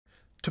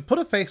To put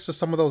a face to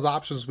some of those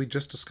options we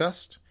just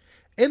discussed,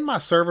 in my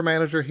server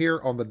manager here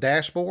on the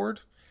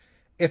dashboard,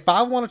 if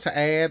I wanted to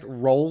add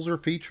roles or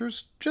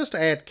features, just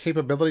to add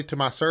capability to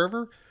my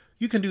server,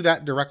 you can do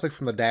that directly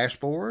from the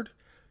dashboard.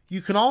 You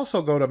can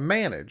also go to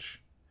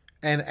Manage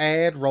and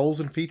add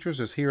roles and features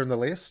as here in the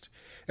list.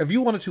 If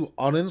you wanted to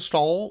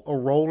uninstall a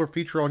role or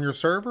feature on your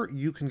server,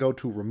 you can go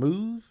to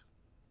Remove.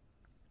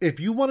 If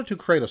you wanted to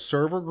create a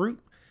server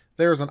group,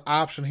 there's an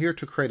option here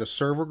to create a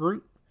server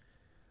group.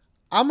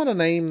 I'm going to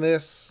name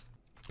this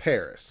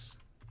Paris.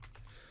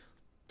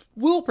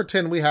 We'll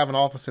pretend we have an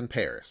office in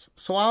Paris.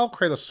 So I'll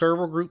create a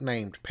server group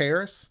named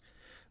Paris.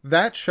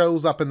 That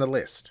shows up in the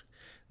list.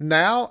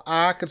 Now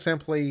I could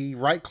simply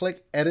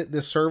right-click, edit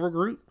this server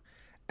group,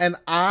 and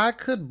I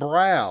could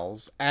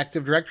browse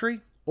Active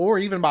Directory or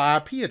even by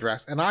IP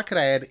address, and I could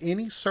add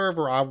any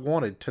server I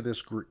wanted to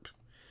this group.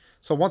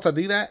 So once I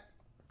do that,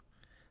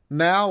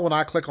 now when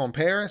I click on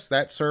Paris,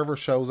 that server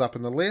shows up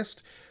in the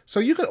list. So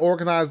you can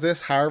organize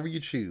this however you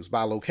choose,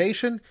 by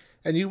location,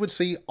 and you would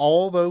see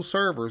all those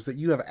servers that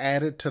you have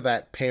added to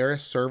that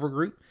Paris server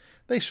group.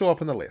 They show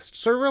up in the list.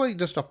 So really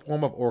just a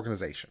form of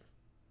organization.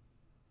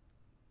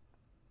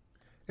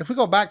 If we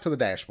go back to the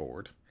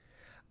dashboard,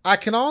 I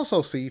can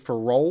also see for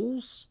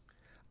roles,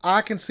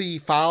 I can see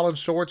file and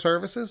storage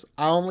services.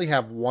 I only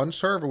have one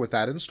server with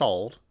that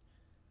installed.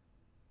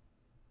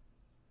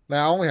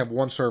 Now I only have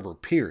one server,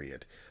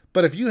 period.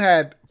 But if you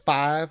had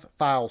 5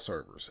 file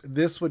servers,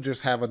 this would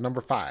just have a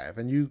number 5,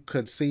 and you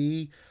could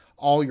see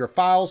all your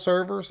file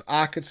servers.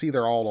 I could see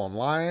they're all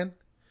online.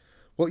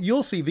 Well,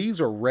 you'll see these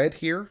are red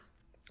here,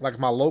 like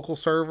my local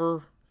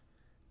server.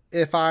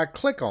 If I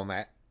click on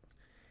that,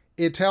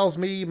 it tells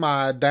me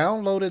my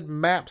downloaded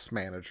maps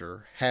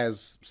manager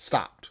has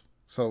stopped.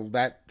 So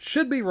that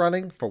should be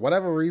running. For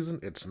whatever reason,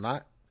 it's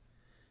not.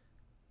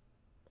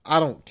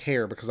 I don't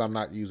care because I'm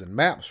not using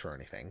maps for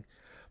anything.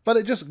 But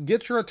it just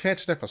gets your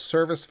attention if a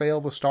service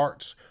failed to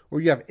start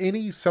or you have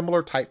any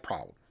similar type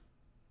problem.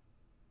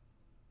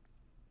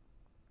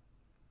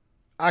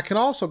 I can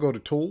also go to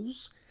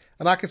Tools,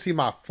 and I can see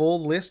my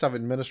full list of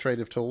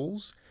administrative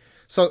tools.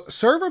 So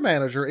Server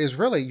Manager is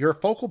really your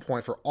focal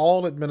point for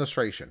all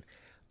administration.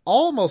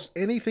 Almost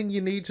anything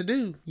you need to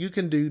do, you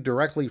can do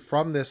directly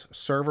from this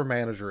Server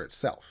Manager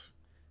itself.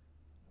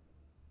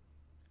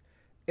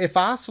 If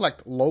I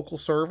select Local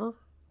Server,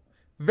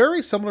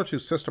 very similar to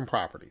System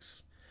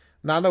Properties.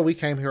 Now I know we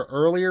came here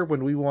earlier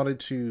when we wanted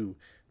to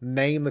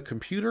name the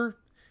computer.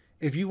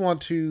 If you want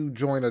to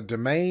join a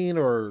domain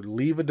or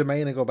leave a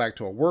domain and go back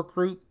to a work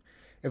group,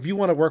 if you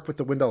want to work with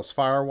the Windows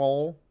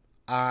firewall,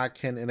 I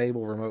can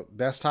enable remote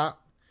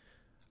desktop.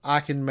 I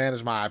can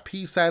manage my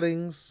IP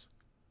settings.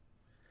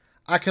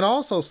 I can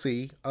also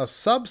see a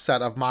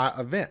subset of my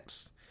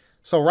events.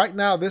 So right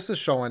now this is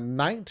showing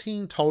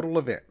 19 total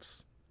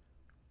events.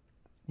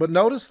 But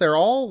notice they're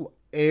all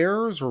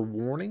errors or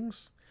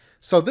warnings.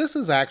 So this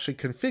is actually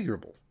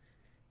configurable.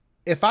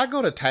 If I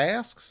go to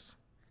Tasks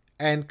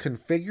and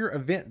Configure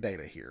Event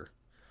Data here,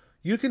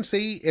 you can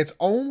see it's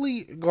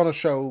only going to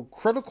show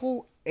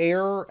critical,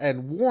 error,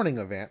 and warning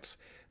events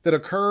that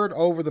occurred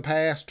over the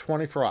past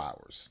 24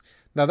 hours.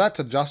 Now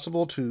that's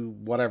adjustable to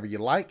whatever you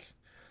like.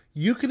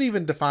 You can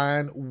even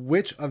define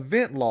which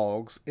event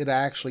logs it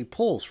actually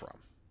pulls from.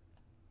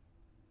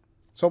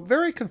 So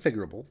very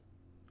configurable.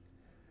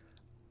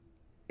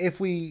 If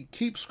we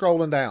keep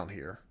scrolling down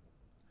here,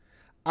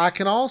 I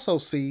can also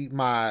see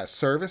my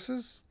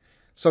services.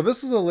 So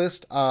this is a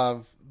list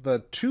of the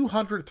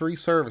 203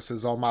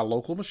 services on my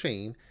local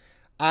machine.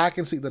 I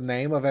can see the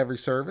name of every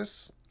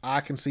service.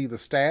 I can see the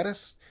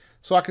status.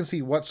 So I can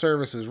see what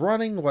service is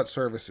running, what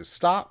service is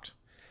stopped.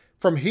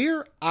 From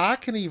here, I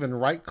can even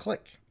right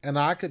click and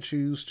I could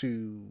choose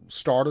to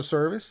start a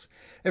service.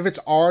 If it's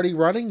already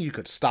running, you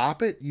could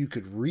stop it. You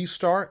could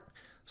restart.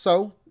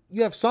 So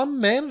you have some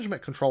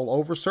management control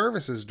over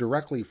services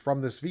directly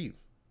from this view.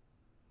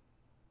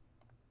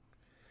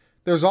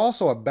 There's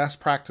also a best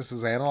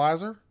practices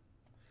analyzer.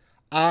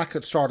 I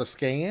could start a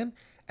scan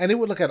and it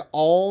would look at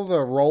all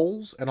the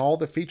roles and all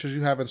the features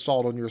you have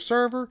installed on your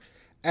server,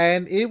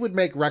 and it would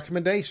make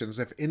recommendations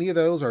if any of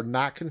those are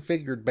not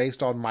configured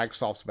based on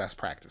Microsoft's best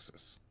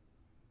practices.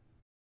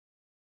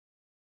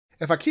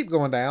 If I keep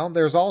going down,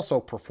 there's also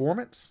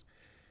performance.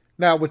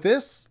 Now with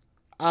this,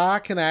 I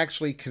can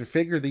actually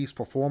configure these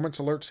performance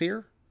alerts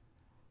here,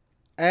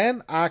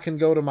 and I can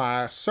go to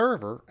my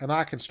server and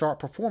I can start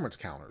performance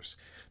counters.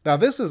 Now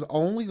this is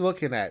only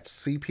looking at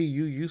CPU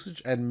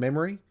usage and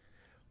memory,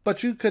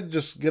 but you could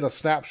just get a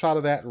snapshot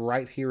of that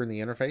right here in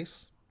the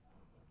interface.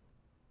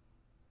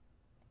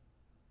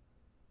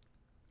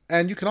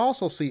 And you can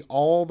also see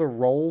all the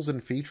roles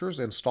and features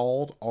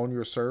installed on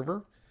your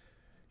server.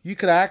 You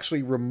could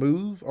actually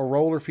remove a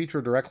role or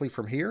feature directly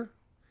from here.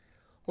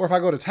 Or if I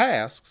go to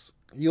Tasks,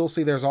 you'll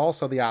see there's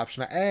also the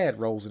option to add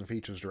roles and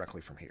features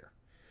directly from here.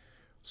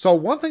 So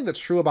one thing that's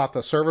true about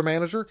the Server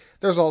Manager,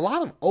 there's a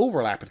lot of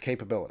overlap in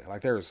capability.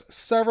 Like there's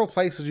several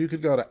places you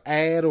could go to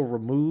add or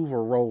remove a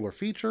role or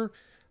feature.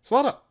 There's a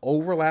lot of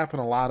overlap in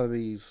a lot of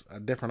these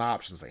different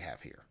options they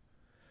have here.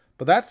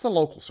 But that's the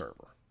local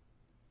server.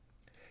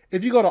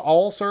 If you go to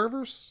all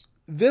servers,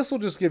 this will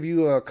just give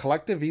you a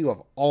collective view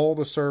of all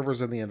the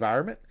servers in the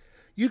environment.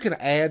 You can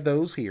add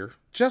those here,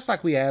 just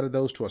like we added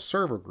those to a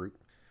server group,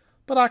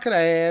 but I could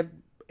add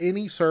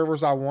any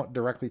servers I want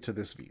directly to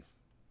this view.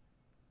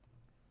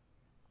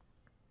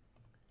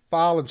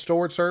 File and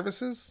storage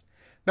services.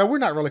 Now, we're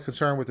not really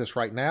concerned with this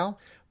right now,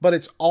 but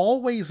it's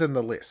always in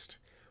the list,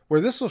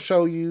 where this will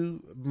show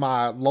you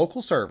my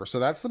local server. So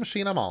that's the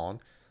machine I'm on,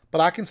 but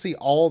I can see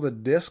all the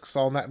disks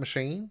on that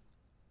machine.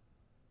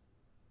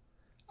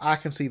 I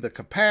can see the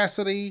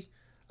capacity.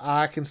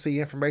 I can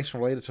see information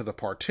related to the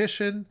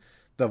partition,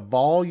 the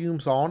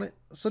volumes on it.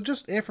 So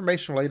just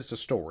information related to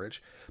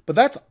storage. But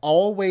that's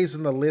always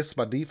in the list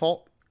by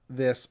default,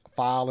 this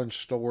file and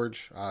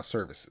storage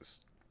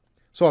services.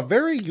 So a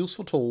very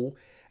useful tool,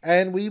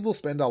 and we will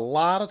spend a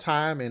lot of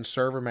time in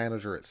Server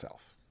Manager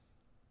itself.